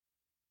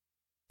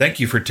Thank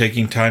you for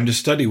taking time to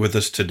study with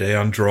us today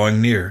on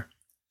Drawing Near.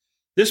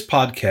 This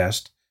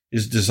podcast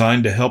is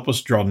designed to help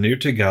us draw near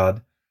to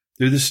God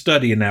through the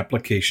study and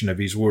application of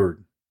His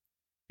Word.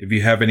 If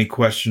you have any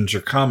questions or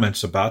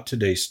comments about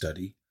today's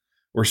study,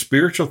 or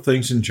spiritual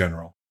things in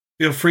general,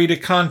 feel free to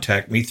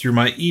contact me through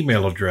my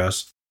email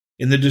address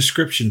in the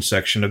description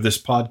section of this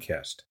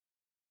podcast.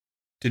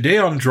 Today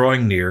on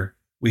Drawing Near,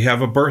 we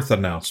have a birth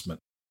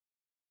announcement.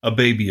 A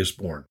baby is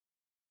born.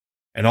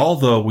 And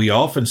although we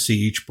often see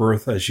each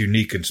birth as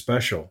unique and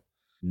special,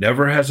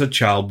 never has a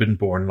child been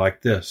born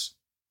like this.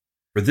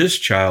 For this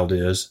child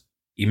is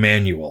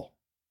Emmanuel,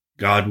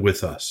 God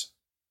with us.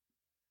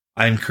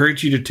 I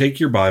encourage you to take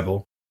your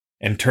Bible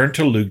and turn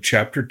to Luke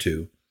chapter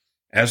 2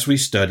 as we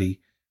study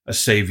A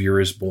Savior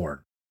is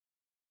Born.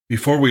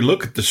 Before we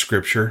look at the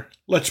scripture,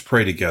 let's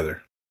pray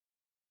together.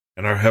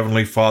 And our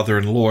Heavenly Father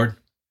and Lord,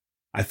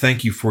 I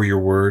thank you for your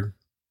word.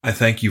 I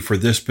thank you for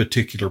this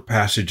particular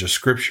passage of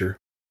scripture.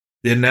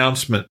 The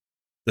announcement,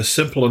 the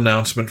simple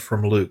announcement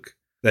from Luke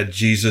that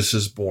Jesus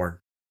is born.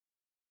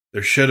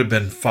 There should have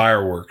been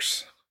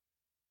fireworks.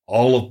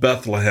 All of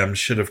Bethlehem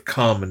should have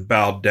come and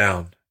bowed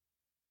down.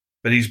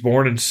 But he's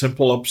born in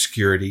simple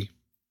obscurity,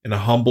 in a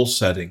humble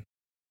setting.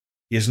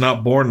 He is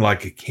not born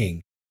like a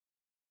king.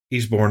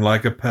 He's born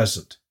like a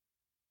peasant.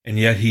 And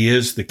yet he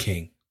is the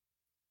king.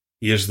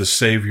 He is the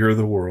Savior of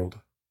the world.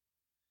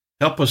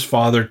 Help us,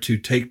 Father, to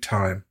take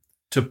time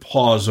to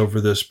pause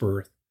over this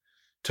birth,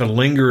 to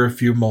linger a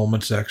few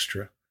moments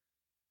extra,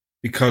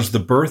 because the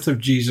birth of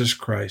Jesus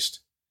Christ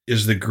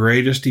is the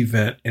greatest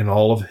event in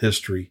all of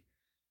history,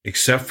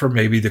 except for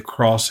maybe the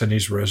cross and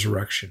his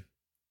resurrection.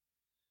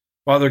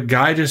 Father,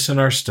 guide us in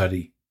our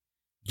study.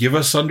 Give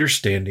us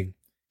understanding.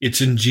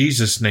 It's in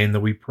Jesus' name that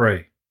we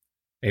pray.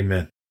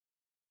 Amen.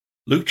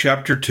 Luke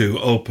chapter 2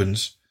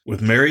 opens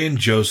with Mary and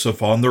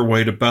Joseph on their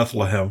way to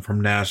Bethlehem from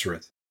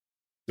Nazareth.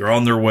 They're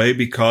on their way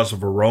because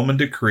of a Roman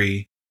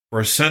decree for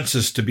a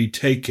census to be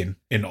taken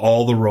in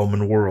all the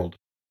Roman world.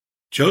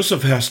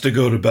 Joseph has to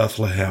go to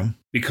Bethlehem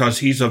because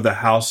he's of the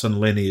house and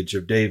lineage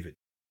of David.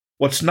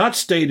 What's not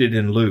stated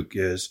in Luke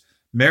is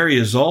Mary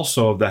is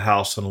also of the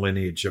house and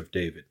lineage of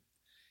David,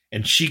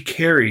 and she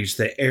carries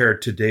the heir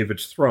to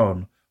David's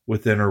throne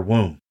within her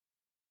womb.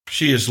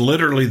 She is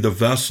literally the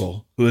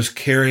vessel who is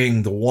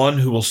carrying the one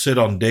who will sit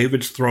on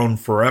David's throne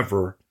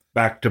forever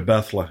back to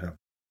Bethlehem.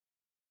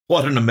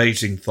 What an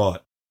amazing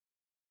thought.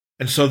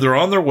 And so they're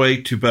on their way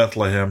to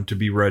Bethlehem to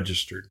be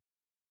registered.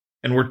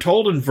 And we're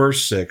told in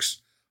verse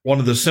 6, one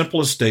of the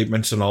simplest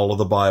statements in all of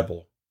the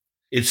Bible.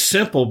 It's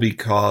simple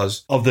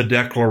because of the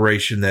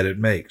declaration that it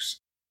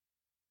makes.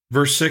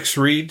 Verse 6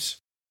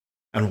 reads,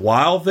 "And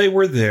while they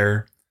were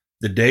there,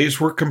 the days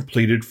were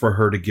completed for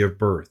her to give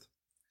birth.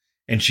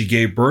 And she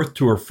gave birth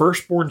to her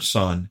firstborn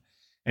son,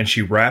 and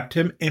she wrapped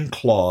him in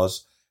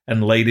cloths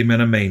and laid him in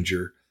a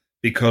manger,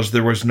 because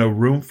there was no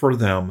room for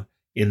them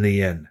in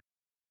the inn."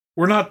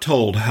 We're not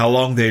told how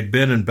long they had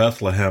been in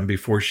Bethlehem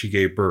before she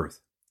gave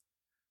birth.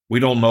 We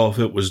don't know if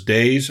it was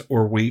days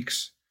or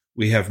weeks.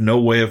 We have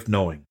no way of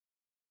knowing.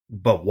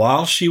 But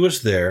while she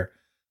was there,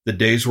 the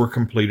days were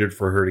completed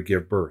for her to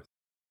give birth.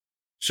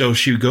 So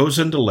she goes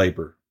into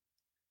labor.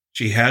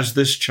 She has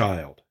this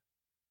child.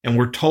 And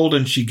we're told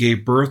and she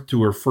gave birth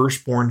to her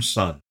firstborn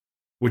son,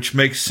 which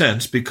makes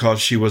sense because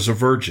she was a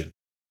virgin.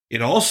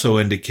 It also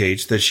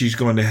indicates that she's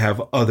going to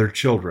have other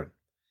children.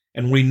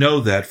 And we know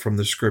that from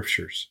the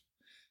scriptures.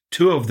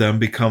 Two of them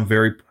become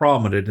very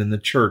prominent in the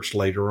church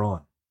later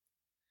on.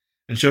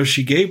 And so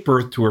she gave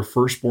birth to her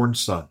firstborn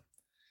son.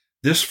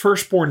 This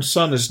firstborn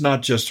son is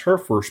not just her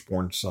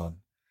firstborn son,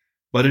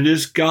 but it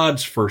is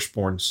God's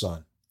firstborn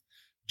son.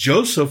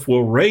 Joseph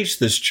will raise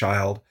this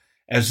child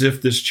as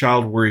if this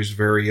child were his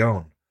very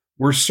own.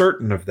 We're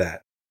certain of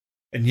that.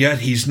 And yet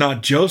he's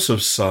not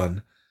Joseph's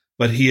son,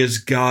 but he is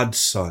God's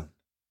son.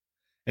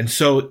 And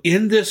so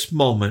in this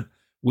moment,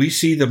 we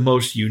see the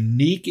most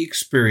unique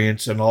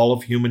experience in all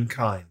of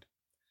humankind.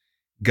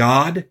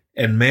 God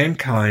and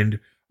mankind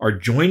are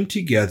joined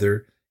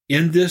together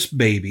in this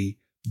baby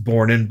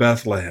born in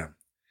Bethlehem.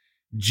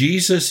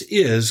 Jesus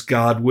is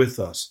God with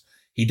us.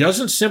 He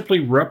doesn't simply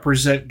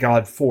represent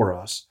God for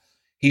us.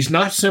 He's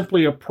not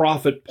simply a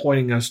prophet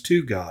pointing us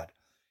to God.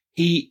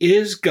 He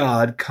is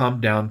God come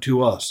down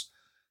to us.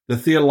 The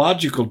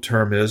theological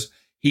term is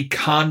he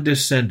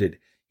condescended.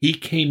 He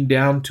came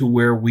down to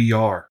where we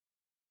are.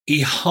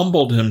 He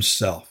humbled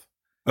himself.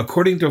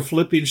 According to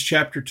Philippians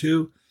chapter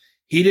 2,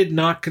 he did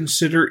not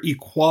consider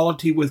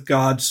equality with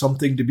God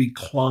something to be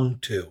clung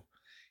to.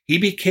 He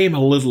became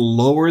a little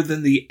lower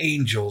than the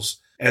angels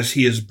as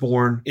he is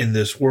born in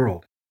this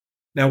world.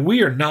 Now,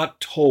 we are not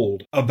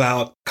told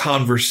about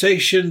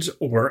conversations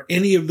or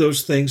any of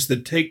those things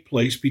that take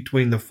place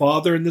between the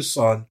Father and the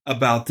Son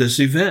about this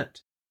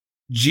event.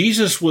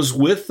 Jesus was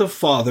with the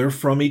Father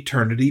from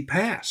eternity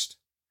past.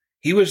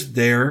 He was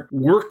there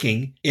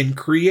working in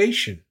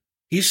creation.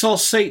 He saw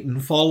Satan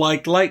fall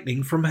like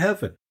lightning from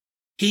heaven.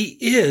 He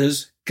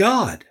is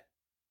God.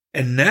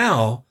 And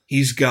now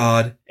he's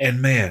God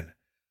and man.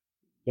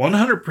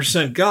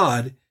 100%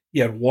 God,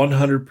 yet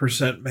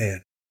 100%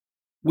 man.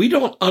 We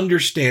don't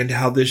understand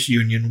how this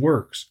union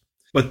works,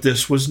 but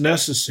this was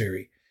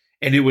necessary,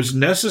 and it was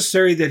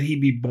necessary that he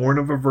be born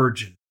of a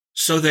virgin,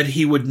 so that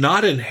he would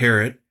not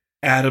inherit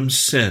Adam's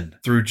sin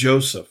through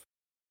Joseph.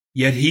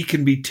 Yet he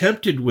can be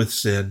tempted with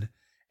sin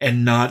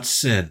and not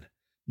sin.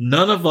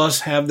 None of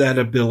us have that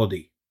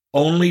ability.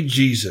 Only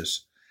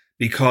Jesus,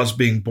 because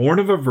being born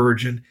of a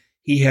virgin,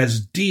 he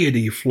has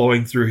deity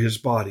flowing through his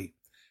body.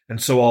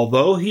 And so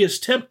although he is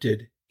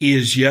tempted, he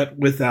is yet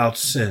without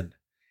sin.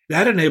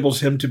 That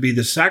enables him to be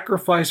the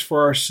sacrifice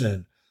for our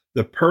sin,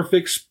 the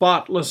perfect,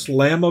 spotless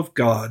Lamb of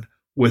God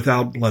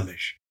without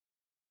blemish.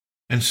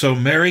 And so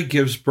Mary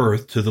gives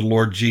birth to the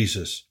Lord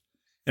Jesus.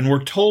 And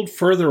we're told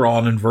further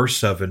on in verse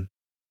 7,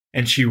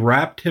 and she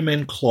wrapped him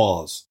in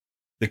cloths.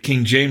 The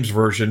King James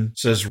Version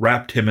says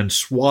wrapped him in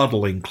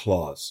swaddling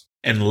cloths,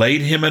 and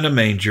laid him in a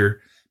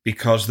manger,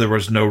 because there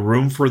was no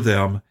room for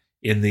them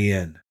in the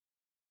inn.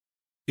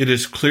 It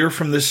is clear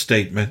from this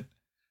statement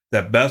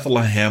that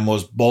Bethlehem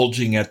was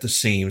bulging at the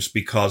seams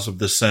because of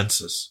the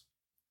census.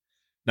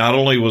 Not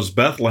only was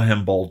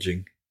Bethlehem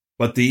bulging,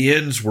 but the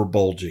inns were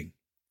bulging.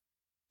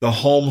 The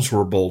homes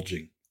were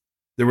bulging.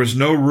 There was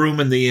no room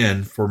in the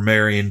inn for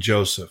Mary and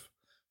Joseph,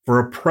 for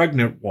a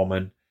pregnant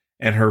woman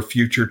and her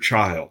future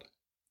child.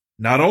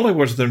 Not only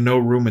was there no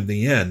room in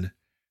the inn,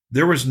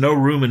 there was no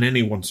room in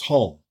anyone's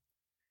home.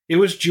 It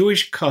was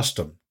Jewish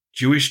custom,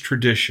 Jewish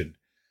tradition,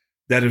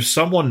 that if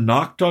someone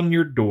knocked on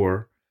your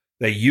door,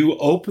 that you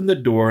open the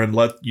door and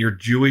let your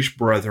Jewish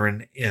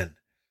brethren in,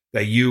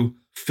 that you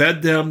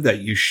fed them, that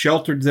you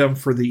sheltered them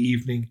for the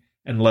evening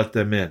and let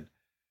them in.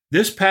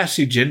 This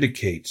passage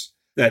indicates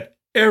that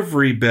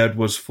every bed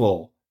was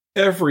full,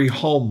 every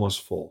home was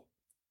full.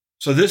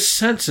 So this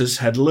census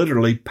had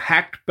literally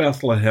packed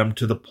Bethlehem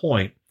to the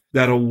point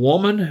that a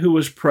woman who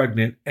was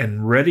pregnant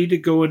and ready to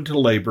go into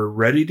labor,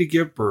 ready to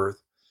give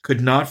birth,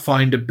 could not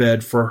find a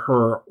bed for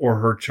her or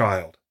her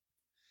child.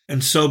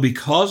 And so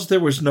because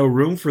there was no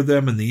room for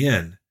them in the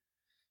inn,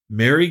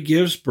 Mary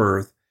gives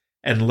birth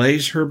and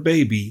lays her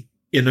baby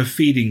in a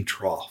feeding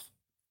trough,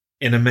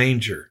 in a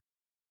manger.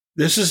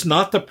 This is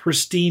not the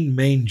pristine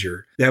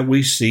manger that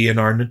we see in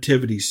our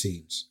nativity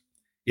scenes.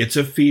 It's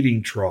a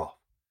feeding trough.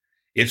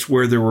 It's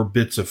where there were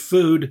bits of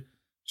food,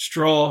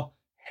 straw,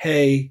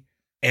 hay,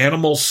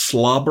 animal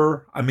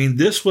slobber. I mean,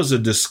 this was a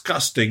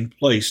disgusting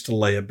place to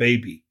lay a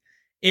baby.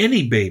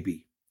 Any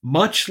baby,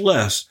 much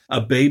less a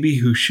baby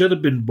who should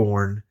have been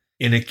born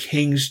in a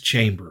king's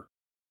chamber.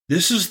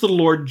 This is the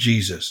Lord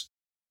Jesus,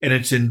 and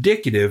it's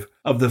indicative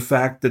of the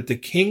fact that the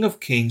King of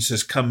Kings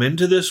has come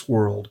into this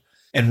world,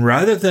 and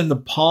rather than the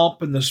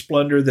pomp and the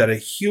splendor that a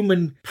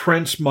human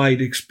prince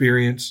might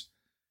experience,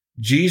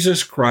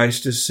 Jesus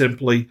Christ is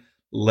simply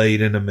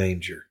laid in a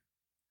manger.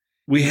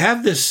 We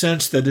have this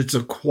sense that it's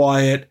a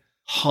quiet,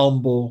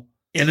 humble,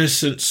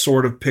 innocent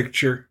sort of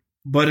picture,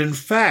 but in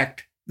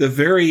fact, the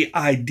very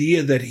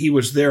idea that he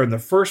was there in the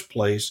first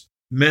place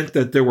meant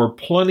that there were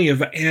plenty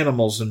of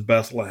animals in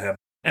Bethlehem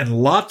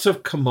and lots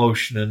of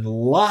commotion and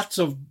lots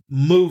of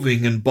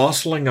moving and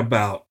bustling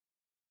about.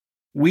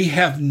 We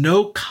have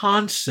no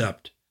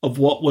concept of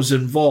what was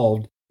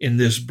involved in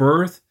this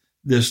birth,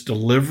 this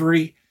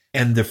delivery,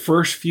 and the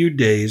first few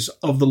days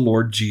of the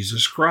Lord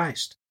Jesus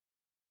Christ.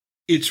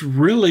 It's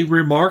really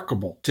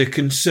remarkable to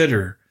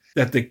consider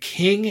that the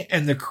King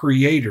and the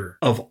Creator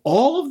of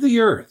all of the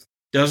earth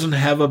doesn't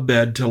have a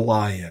bed to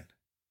lie in,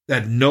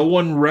 that no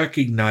one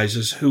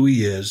recognizes who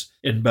he is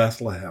in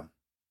Bethlehem.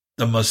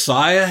 The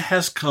Messiah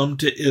has come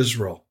to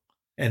Israel,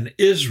 and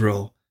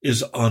Israel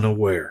is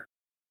unaware.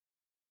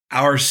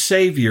 Our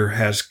Savior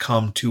has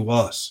come to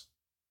us.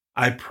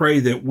 I pray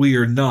that we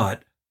are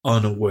not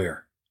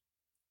unaware.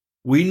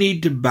 We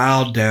need to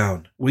bow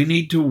down. We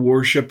need to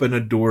worship and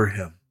adore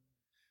him.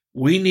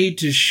 We need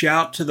to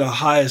shout to the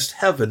highest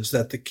heavens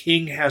that the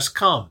King has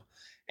come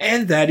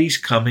and that he's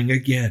coming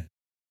again.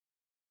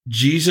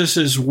 Jesus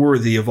is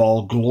worthy of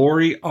all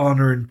glory,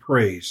 honor, and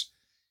praise.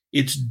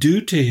 It's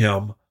due to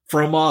him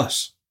from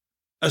us,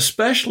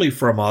 especially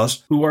from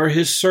us who are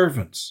his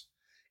servants.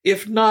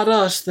 If not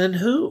us, then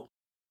who?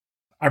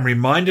 I'm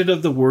reminded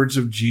of the words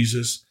of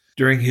Jesus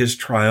during his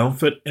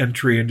triumphant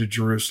entry into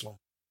Jerusalem.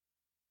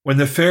 When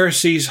the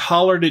Pharisees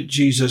hollered at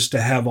Jesus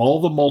to have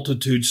all the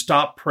multitude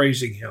stop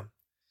praising him,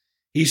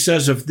 he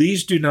says, "If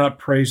these do not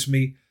praise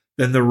me,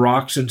 then the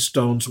rocks and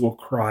stones will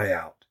cry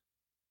out."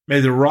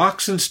 May the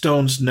rocks and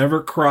stones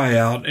never cry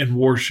out and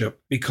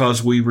worship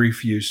because we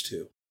refuse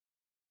to.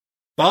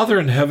 Father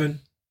in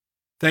heaven,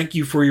 thank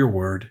you for your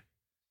word.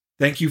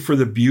 Thank you for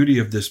the beauty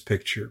of this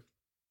picture.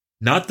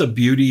 Not the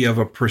beauty of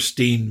a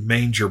pristine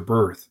manger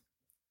birth,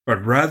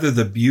 but rather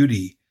the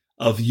beauty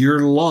of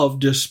your love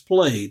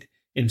displayed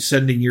in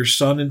sending your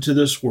Son into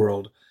this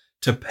world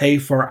to pay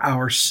for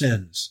our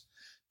sins,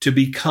 to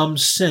become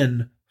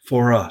sin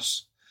for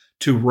us,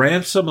 to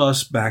ransom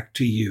us back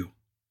to you.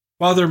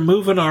 Father,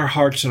 move in our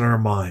hearts and our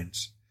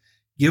minds.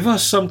 Give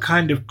us some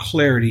kind of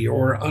clarity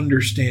or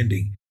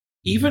understanding,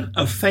 even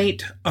a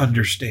faint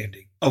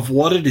understanding of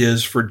what it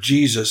is for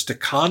Jesus to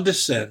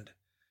condescend,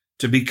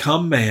 to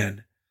become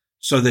man,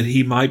 so that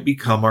he might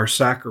become our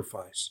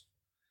sacrifice.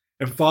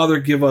 And Father,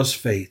 give us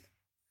faith.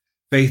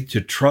 Faith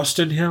to trust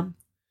in Him,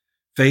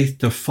 faith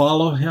to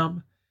follow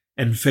Him,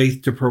 and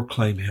faith to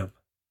proclaim Him.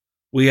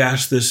 We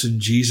ask this in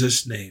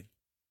Jesus' name.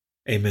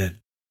 Amen.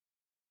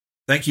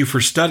 Thank you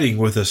for studying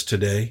with us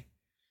today.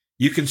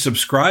 You can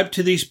subscribe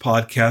to these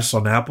podcasts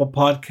on Apple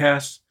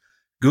Podcasts,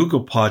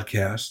 Google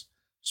Podcasts,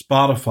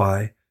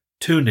 Spotify,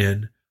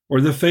 TuneIn,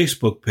 or the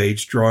Facebook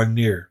page Drawing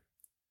Near.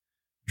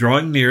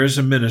 Drawing Near is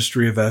a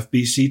ministry of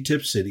FBC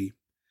Tipp City,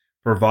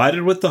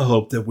 provided with the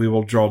hope that we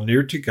will draw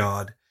near to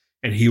God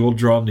and He will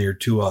draw near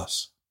to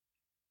us.